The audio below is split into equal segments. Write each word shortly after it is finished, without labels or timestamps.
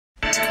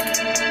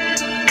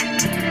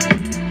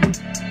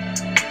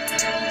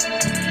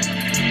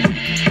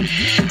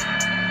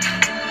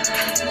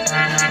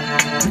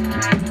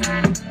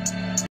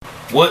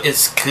What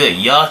is good,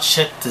 y'all?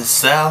 Check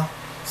this out.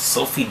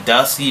 Sofie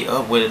Dossi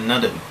up with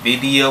another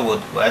video. Well,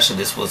 actually,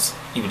 this was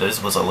a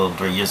little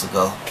 3 years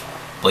ago,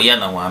 but y'all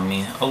know what I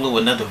mean.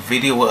 With another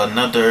video with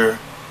another,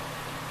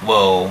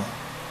 YouTube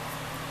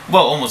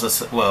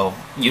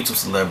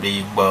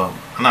celebrity. Well,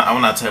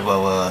 I'm not talking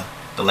about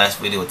the last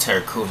video with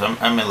Terry Crews.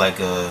 I mean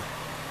like a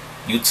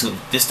YouTube.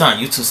 This time,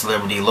 YouTube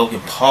celebrity Logan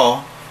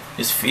Paul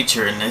is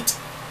featuring it.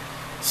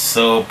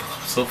 So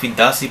Sofie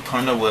Dossi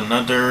partnered with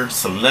another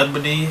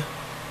celebrity.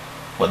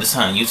 Well, this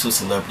time YouTube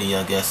celebrity,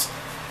 I guess,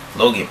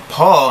 Logan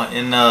Paul,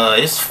 and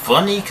it's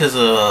funny because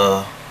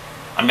I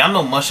mean, I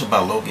know much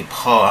about Logan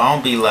Paul. I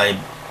don't be like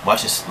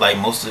watching like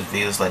most of the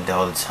videos like that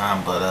all the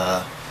time, but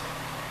I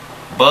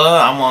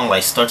want to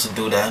like start to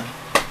do that.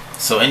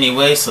 So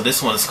anyway, so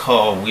this one is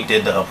called "We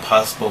Did the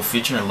Impossible"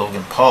 featuring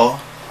Logan Paul.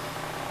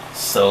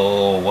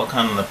 So what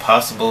kind of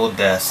impossible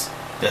that's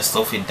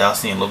Sofie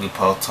Dossi and Logan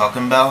Paul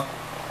talking about?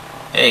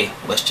 Hey,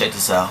 let's check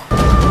this out.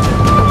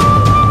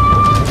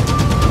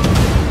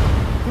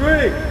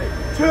 3,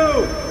 2,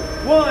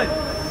 1,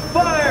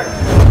 fire!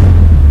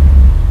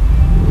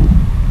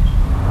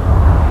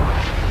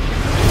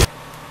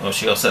 Oh,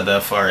 she also said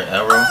that fire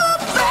arrow.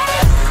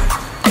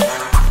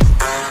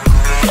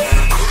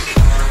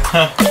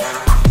 Huh.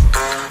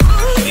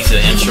 These are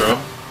the intro.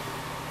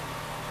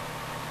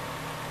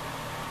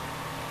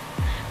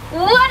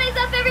 What is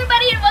up,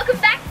 everybody, and welcome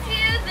back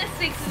to this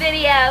week's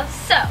video.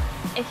 So,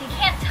 if you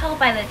can't tell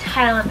by the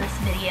title of this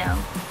video,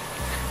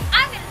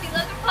 I'm going to see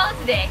Logan Paul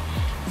today.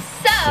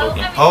 So, I'm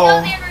going to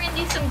go there and we're going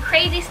to do some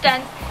crazy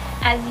stunts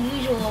as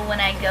usual when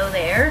I go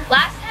there.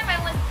 Last time I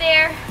went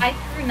there, I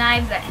threw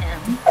knives at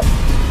him.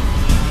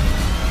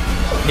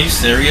 Are you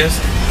serious?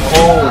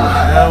 Oh,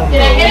 hell no.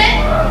 Did I get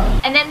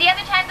it? And then the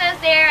other times I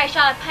was there, I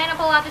shot a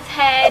pineapple off his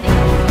head.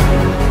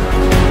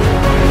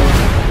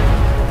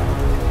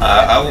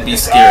 I would be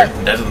scared.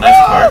 That's the nice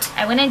part.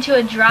 I went into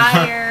a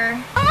dryer.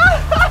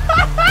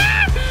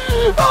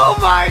 Oh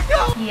my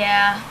god!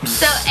 Yeah.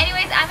 So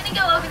anyways, I'm going to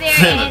go over there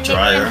and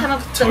come up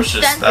with some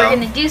stunts. We're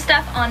going to do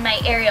stuff on my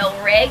aerial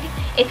rig.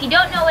 If you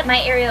don't know what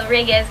my aerial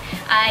rig is,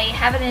 I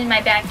have it in my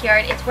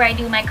backyard. It's where I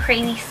do my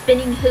crazy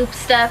spinning hoop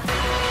stuff.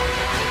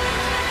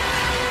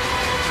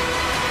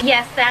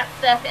 Yes, that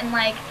stuff, and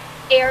like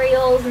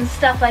aerials and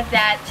stuff like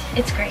that.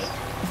 It's great.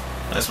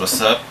 That's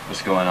what's up.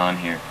 What's going on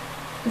here?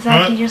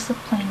 Zach, you just look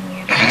plain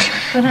weird.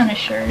 Put on a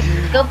shirt.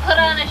 Go put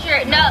on a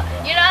shirt. No,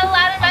 you're not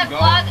allowed in my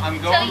vlog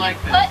until you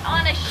put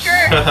on a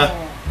shirt.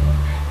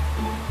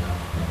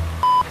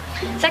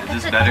 Zach,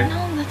 is this better?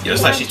 No, that's Yeah,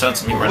 it's like she's talking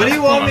to me right now. What do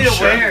you want me to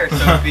wear,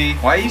 Sophie?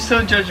 Why are you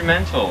so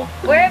judgmental?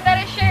 Wear a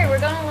better shirt. We're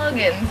going to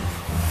Logan's.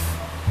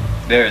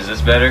 There, is this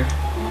better?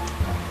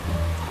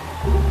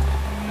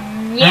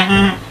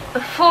 Yeah.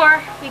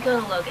 Before we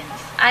go to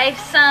Logan's, I have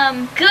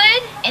some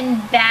good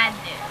and bad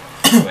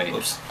news. Wait.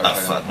 Oops. Oh,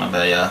 fuck, my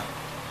bad, yeah.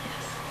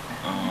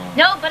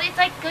 No, but it's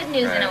like good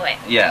news in a way.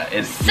 Yeah,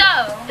 it's... So,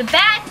 the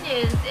bad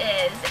news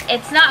is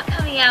it's not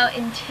coming out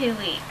in 2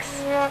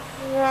 weeks.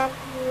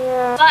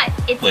 But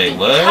it's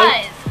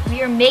because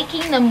we are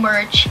making the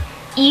merch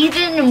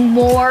even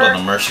more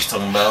the merch she's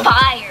talking about?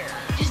 fire.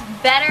 Just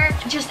better.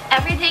 Just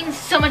everything's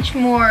so much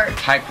more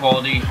high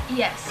quality.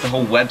 Yes. The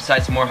whole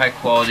website's more high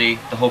quality.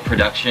 The whole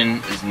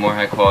production is more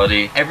high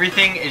quality.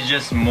 Everything is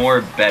just more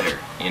better,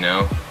 you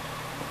know?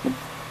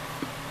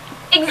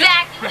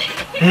 Exactly.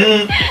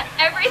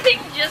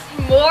 Everything's just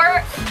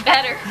more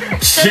better.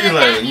 So She's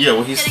like, yeah,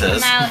 what he says.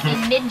 It's gonna come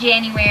out in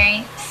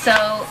mid-January,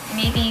 so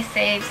maybe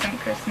save some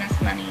Christmas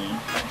money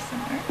for some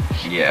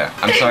merch. Yeah,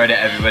 I'm sorry to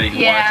everybody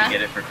who wanted to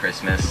get it for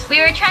Christmas.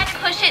 We were trying to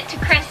push it to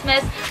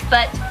Christmas,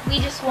 but we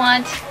just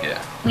want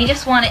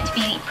it to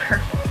be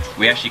perfect.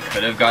 We actually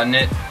could have gotten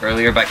it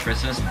earlier by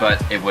Christmas,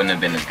 but it wouldn't have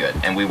been as good.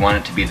 And we want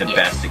it to be the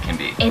best it can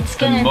be. It's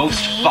gonna be the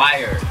most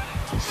fire.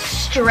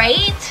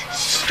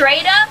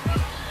 Straight up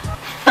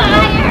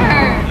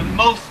fire! The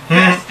most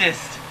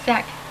bestest.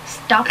 Zach,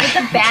 stop with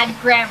the bad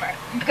grammar.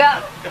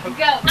 Go.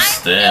 I'm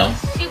still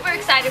super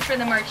excited for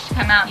the merch to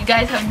come out. You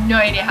guys have no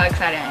idea how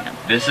excited I am.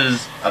 This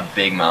is a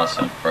big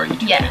milestone for our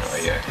YouTube channel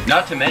right here.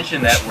 Not to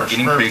mention that we're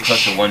getting pretty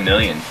close to 1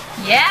 million.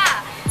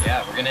 Yeah.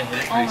 Yeah, we're gonna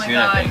hit it pretty soon,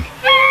 I think.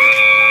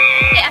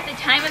 At the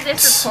time of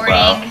this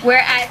recording, we're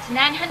at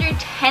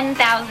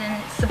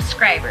 910,000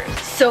 subscribers.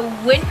 So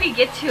when we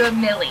get to 1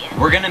 million,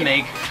 we're gonna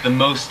make the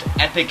most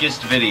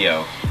epicest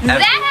video ever.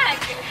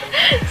 Zach!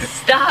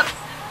 Stop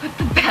with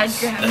the bad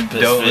grammar.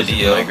 Don't listen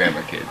to my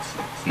grammar, kids.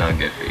 It's not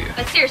good for you.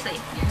 But seriously,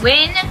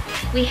 when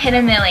we hit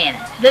 1 million,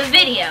 the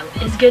video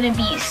is gonna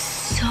be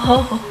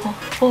so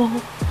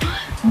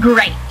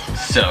great.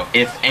 So,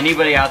 if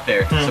anybody out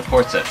there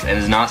supports us and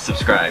is not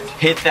subscribed,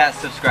 hit that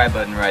subscribe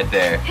button right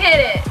there. Hit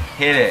it.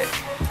 Hit it.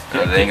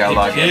 Oh, they got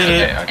logged in.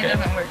 Okay. It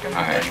doesn't work.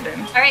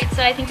 Alright,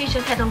 so I think we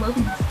should head to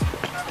Logan's.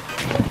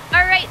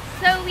 Alright,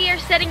 so we are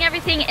setting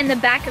everything in the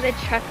back of the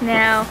truck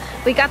now.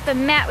 We got the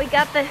mat, we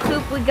got the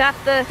hoop, we got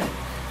the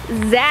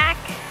Zach.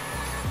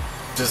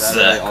 Just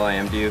Zach. All I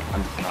am to you?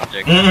 I'm just an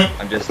object.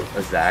 I'm just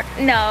a Zach.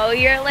 No,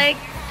 you're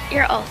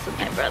also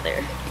my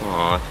brother.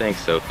 Aw,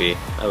 thanks, Sophie.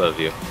 I love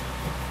you.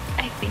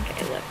 I think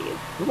I love you.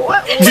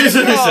 What? Get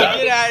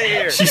out of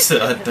here. She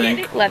said, I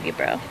think. Love you,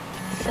 bro.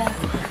 So.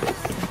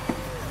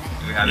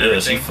 Yeah,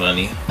 she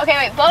funny. Okay,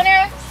 wait. Bow and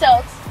arrow,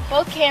 silks,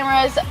 both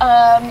cameras,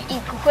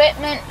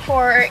 equipment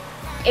for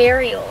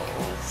aerials.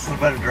 What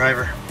about a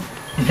driver?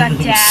 Got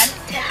dad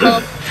to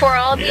help for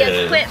all the Yeah,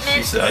 equipment,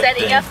 she said, I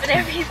setting think. up and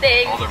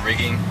everything. All the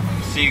rigging.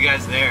 See you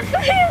guys there.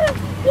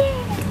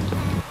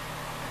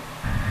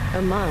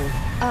 Among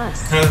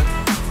us.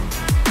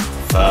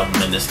 5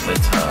 minutes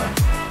later.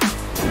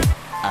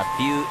 A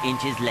few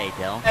inches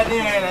later.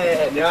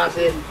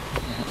 Dossi.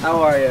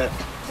 How are you?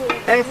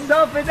 Hey,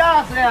 Sofie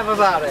Dossi,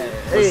 everybody.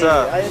 What's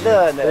up? How you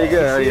doing? Pretty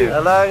good, how are you?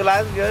 Hello,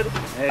 life's good.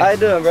 How you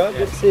doing, bro?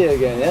 Good to see you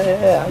again.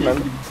 Yeah, I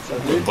remember.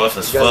 Buff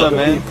as What's fuck. up,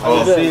 man?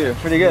 Oh. Good to see you.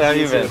 Pretty good. How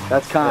you been?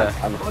 That's kind.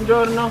 I'm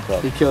enjoying it now.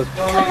 He kills.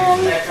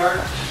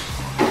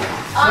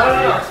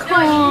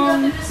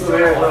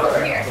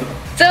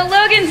 So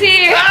Logan's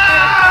here.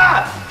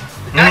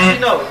 Actually,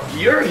 no,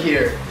 you're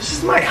here. This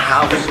is my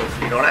house.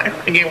 You don't act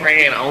like you're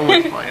bringing home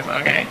this place,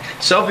 okay?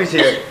 Sophie's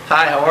here.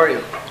 Hi, how are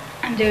you?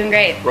 I'm doing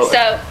great. Roll it.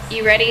 So,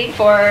 you ready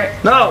for...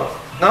 No,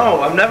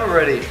 I'm never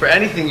ready for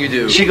anything you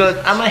do. She goes,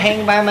 I'm gonna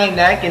hang by my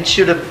neck and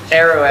shoot an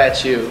arrow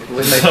at you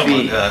with my Oh my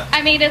feet. god.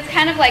 I mean, it's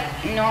kind of like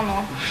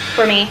normal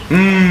for me.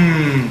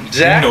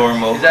 Zach?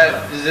 Normal.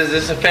 Is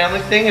this a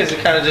family thing? Is it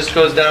kind of just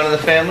goes down in the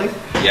family?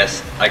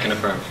 Yes, I can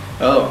affirm.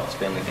 Oh. It's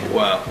family thing.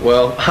 Wow.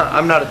 Well,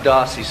 I'm not a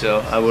Dossi,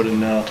 so I wouldn't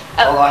know.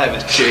 Oh. All I have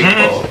is Jake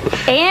Paul.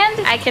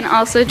 And I can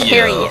also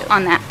carry Yeah. you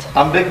on that.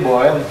 I'm big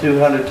boy. I'm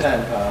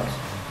 210 pounds.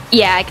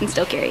 Yeah, I can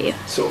still carry you.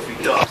 Sofie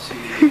Dossi.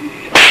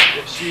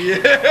 She is.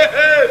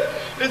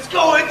 It's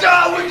going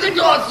down with the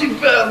Dossi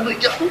family.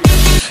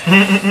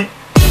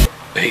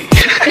 Hey.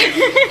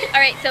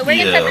 Alright, so we're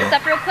gonna set Yeah. this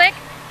up real quick,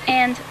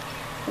 and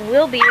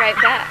we'll be right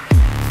back.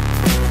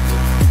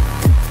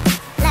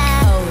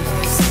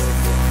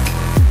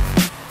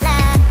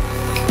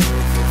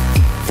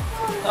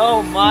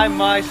 Oh my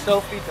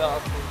Sofie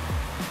Dossi.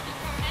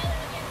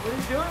 What are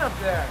you doing up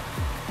there?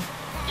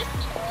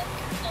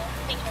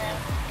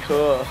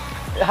 Cool.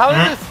 How is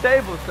this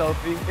stable,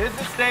 Sophie? Is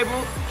it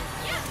stable?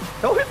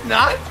 No, it's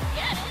not.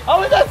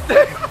 How is that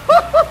stable?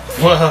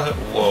 What?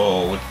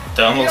 Whoa.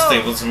 Download Yo,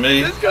 stable to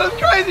me. This goes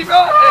crazy, bro.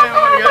 Hey,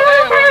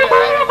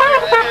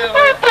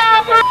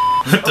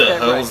 What the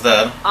hell was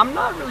that? I'm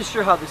not really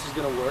sure how this is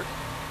gonna work.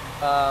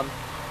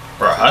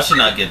 Bro, how should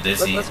not get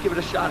dizzy? Let's give it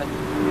a shot.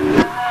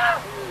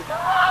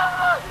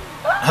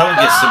 How would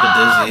get super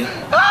dizzy?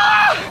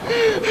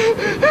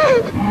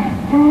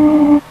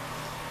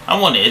 I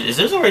wonder, is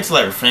there a way to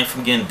like refrain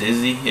from getting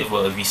dizzy if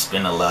you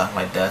spin a lot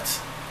like that?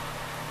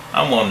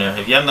 I wonder.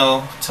 If y'all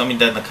know, tell me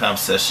that in the comment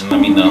section. Let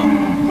me know.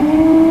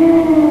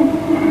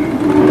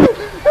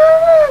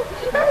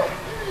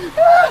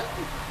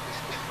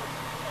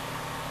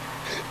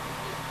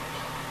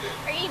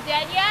 Are you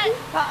dead yet?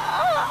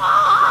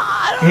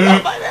 I don't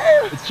know my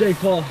name. It's Jake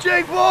Paul.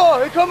 Jake Paul,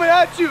 they're coming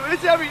at you.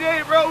 It's every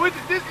day, bro. With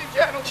the Disney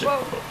Channel,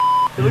 bro.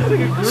 It looks like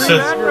a green Shit.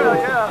 mackerel,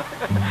 yeah.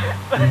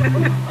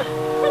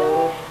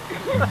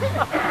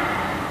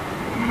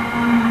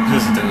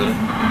 This dude.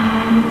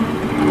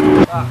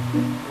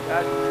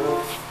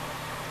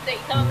 So you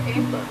come over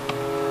here.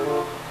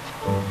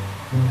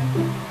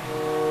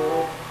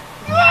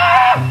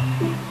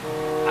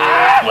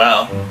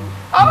 Wow.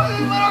 How is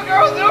this little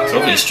girl doing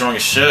Sophie's strong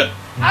as shit.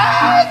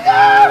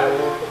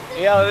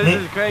 Yo, this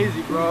is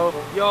crazy, bro.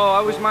 Yo,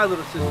 I wish my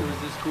little sister was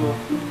this cool.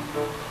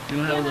 You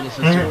don't have a little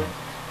sister.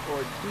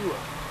 Or do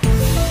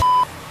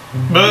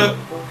But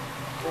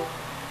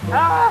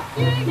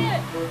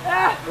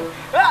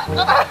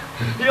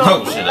Yo,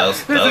 oh shit, that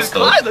was this is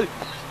dope. Clyde.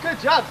 Good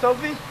job,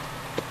 Sophie.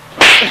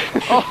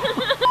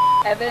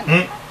 Evan,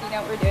 Hmm? you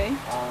know what we're doing?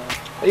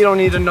 You don't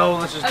need to know.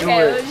 Let's just do Okay,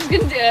 we're it. just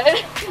gonna do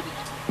it.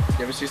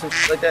 You ever see something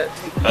like that?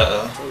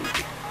 Uh-oh.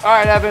 All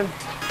right, Evan.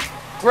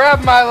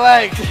 Grab my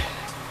leg.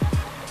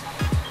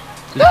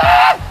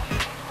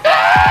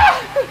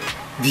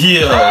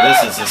 Yo,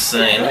 this is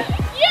insane.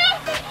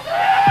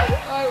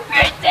 Oh,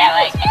 we're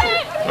doing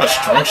it! How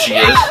strong she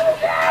is.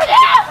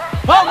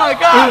 Oh my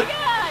God!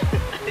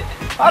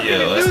 How can Yo,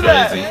 you that's do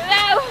that? crazy.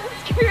 That was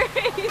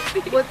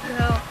crazy. What the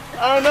hell?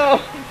 I don't know.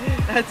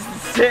 That's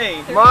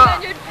insane.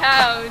 300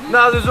 pounds.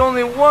 Now there's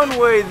only one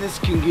way this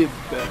can get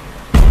better.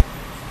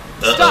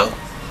 Uh-oh.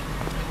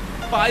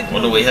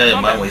 Wonder what he had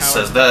in mind when he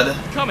says that.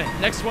 Coming.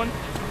 Next one.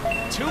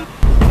 2.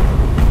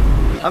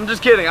 I'm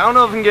just kidding. I don't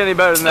know if it can get any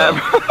better than that.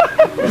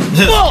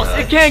 False!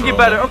 It can't get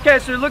better. Okay,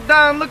 so look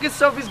down. Look at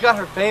Sophie's got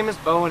her famous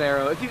bow and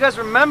arrow. If you guys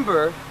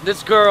remember,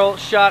 this girl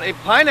shot a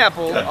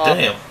pineapple God off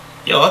damn.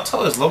 Yo, how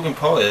tall is Logan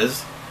Paul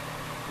is?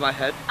 my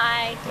head.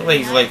 I Look like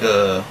he's like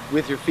a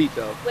With your feet,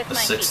 though. with my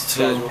feet.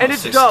 6'2", And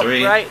it's 6'3". dope,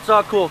 right? It's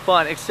all cool,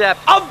 fun, except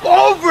I'm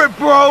over it,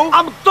 bro!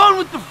 I'm done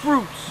with the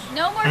fruits!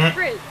 No more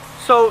fruits.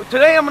 So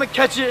today I'm gonna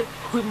catch it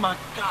with my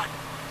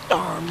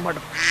goddamn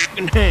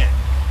motherfucking hand.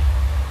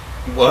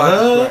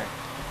 What?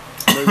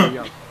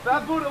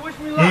 Fat Buddha, wish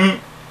me luck. Hmm?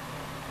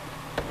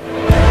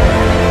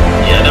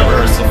 Yeah, I never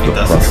heard Sofie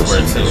Dossi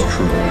swear too.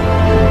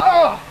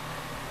 Oh!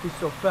 He's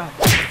so fat.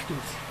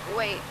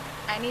 Wait,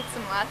 I I need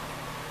some luck.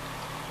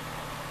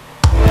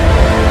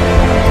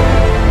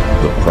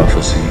 The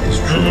prophecy is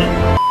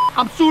true.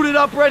 I'm suited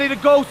up, ready to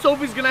go.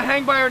 Sophie's gonna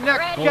hang by her neck.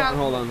 Ready.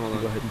 Hold on.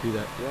 Go ahead and do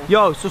that. Yeah.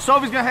 Yo, so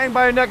Sophie's gonna hang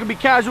by her neck and be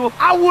casual.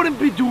 I wouldn't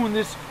be doing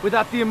this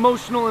without the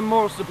emotional and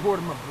moral support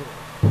of my boy.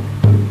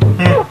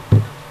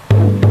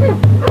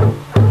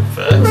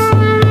 Facts.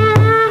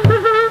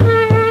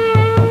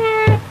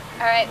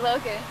 Alright,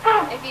 Logan,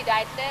 if you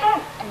die today,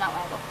 I'm not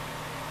liable.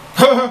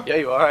 Yeah,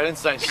 you are. I didn't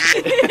sign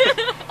shit.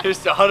 You're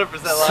still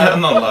 100%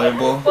 I'm not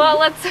liable. Well,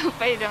 let's hope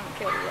I don't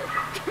kill Logan.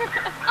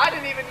 I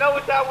didn't even know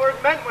what that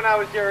word meant when I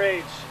was your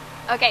age.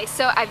 Okay,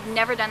 so I've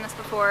never done this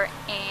before,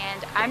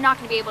 and I'm not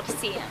going to be able to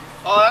see him.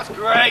 Oh, that's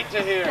great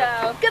to hear.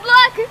 So, good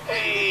luck!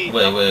 Hey,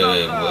 Wait,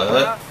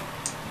 what?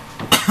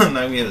 I'm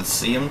not gonna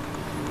see him.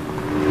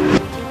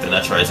 Then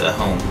I try it at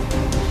home.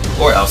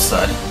 Or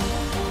outside.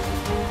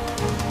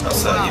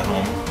 Outside your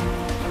home.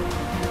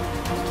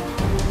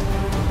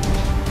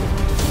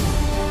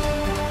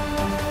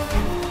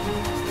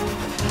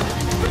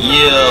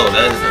 Yo,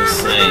 that is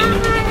insane.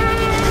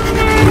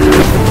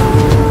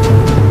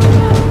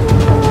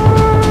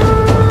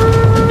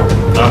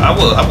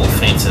 I will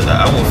faint it.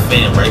 I will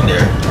faint right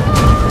there.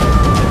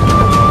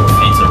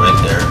 Faint it right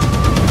there.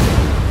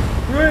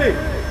 3,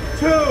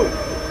 2,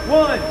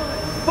 1,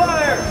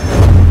 fire!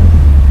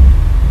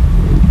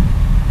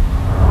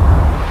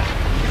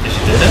 Did she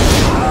do that?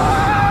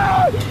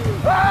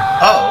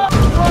 Oh.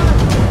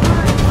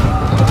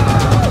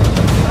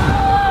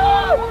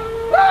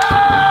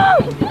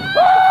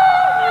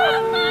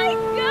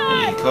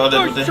 You called it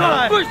with the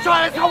hand. First try,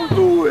 that's how we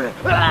do it!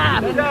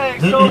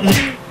 Thanks,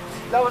 Sophie!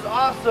 That was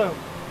awesome!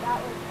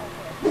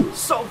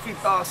 Sophie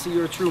Dossi,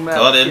 you're a true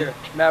maverick here.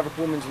 Maverick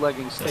woman's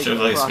leggings. That sure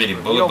like Speedy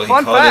Bullet, Yo, but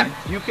fun he called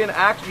fact,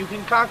 it. you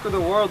can conquer the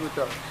world with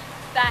those.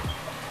 Fact.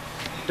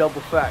 Double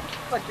fact.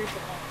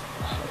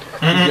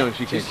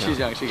 She's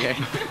young, she can't.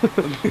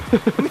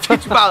 Let me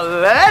teach you about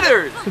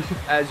letters!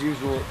 As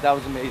usual, that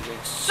was amazing.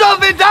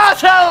 Sofie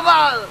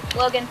Dossi!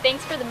 Logan,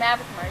 thanks for the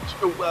Maverick merch.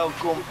 You're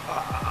welcome.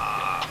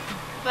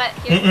 But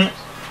here's the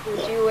question.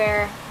 Would you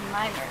wear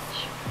my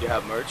merch? You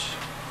have merch?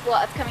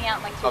 Well, it's coming out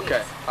in like 2 weeks.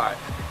 Okay, alright.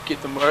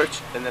 Get the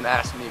merch and then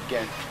ask me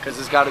again. Because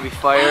it's got to be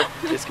fire,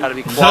 it's got to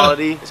be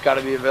quality, it's got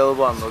to be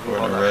available. I'm looking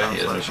for that. He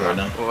isn't short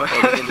now.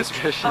 In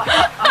description.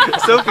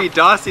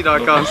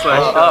 SophieDossi.com/.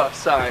 Oh,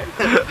 sorry.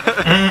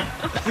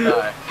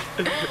 Sorry.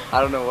 I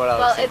don't know what else.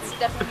 Well, it's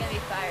definitely going to be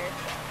fire.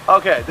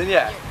 Okay, then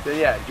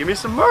yeah. Give me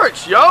some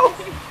merch, yo!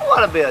 I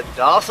want to be a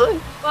Dawson.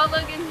 Well,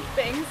 Logan,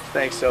 thanks.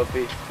 Thanks,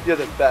 Sophie. You're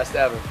the best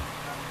ever.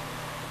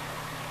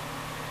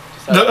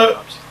 Just have a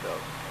mom, she's dope.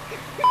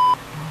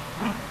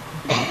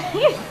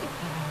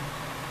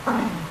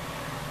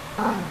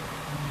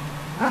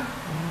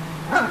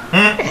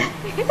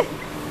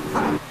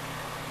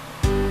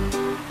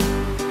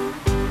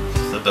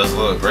 That's a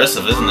little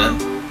aggressive, isn't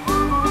it?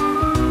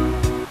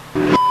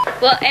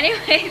 Well,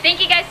 anyway, thank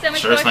you guys so much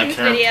Sure, for it's watching not this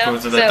video.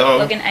 Karen, So, dog.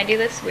 Logan, I do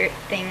this weird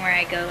thing where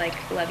I go like,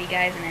 love you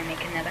guys, and I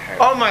make another heart.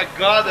 Oh my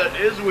god, that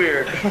is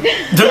weird.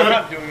 I'm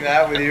not doing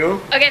that with you.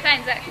 Okay,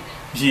 fine, Zach.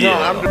 Yeah. No,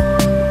 I'm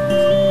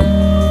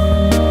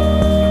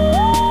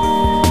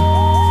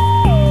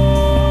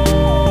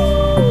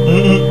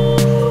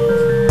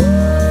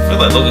I feel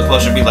like Logan Paul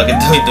should be like a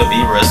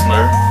WWE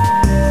wrestler.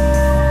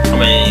 I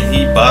mean,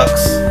 he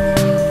boxes.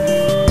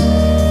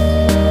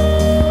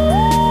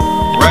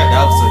 Right,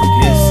 that was a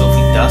good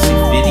Sofie Dossi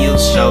video.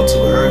 Shout out to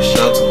her, shout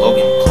out to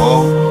Logan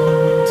Paul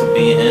to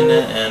be in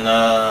it, and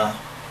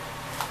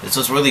this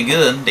was really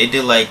good. They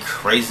did like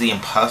crazy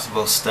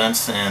impossible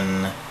stunts,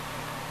 and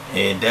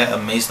that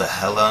amazed the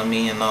hell out of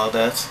me and all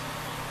that.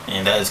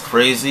 And that is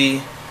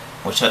crazy.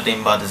 What y'all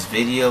think about this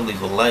video?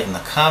 Leave a like in the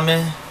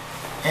comment.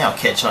 And I'll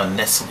catch y'all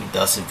next Sofie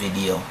Dossi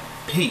video.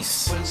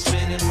 Peace.